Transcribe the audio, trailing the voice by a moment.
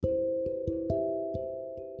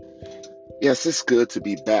Yes, it's good to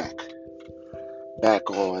be back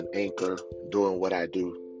on Anchor, doing what I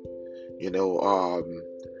do. You know,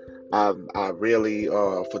 I really,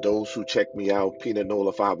 for those who check me out, Peanut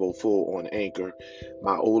Nola 504 on Anchor,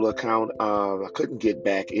 my old account, I couldn't get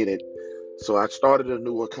back in it, so I started a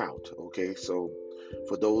new account. Okay, so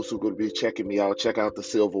for those who going to be checking me out, check out the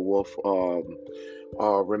Silver Wolf.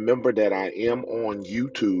 Remember that I am on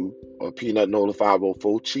YouTube, Peanut Nola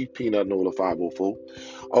 504, Chief Peanut Nola 504.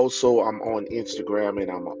 Also, I'm on Instagram and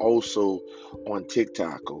I'm also on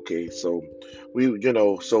TikTok. Okay, so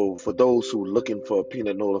so for those who looking for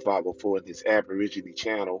Peanut Nola 504 in this Aborigine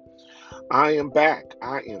channel, I am back.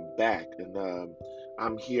 I am back, and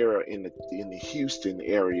I'm here in the Houston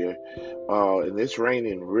area, and it's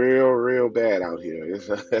raining real bad out here. It's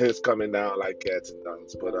it's coming down like cats and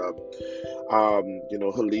dogs. But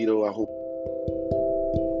Halito, I hope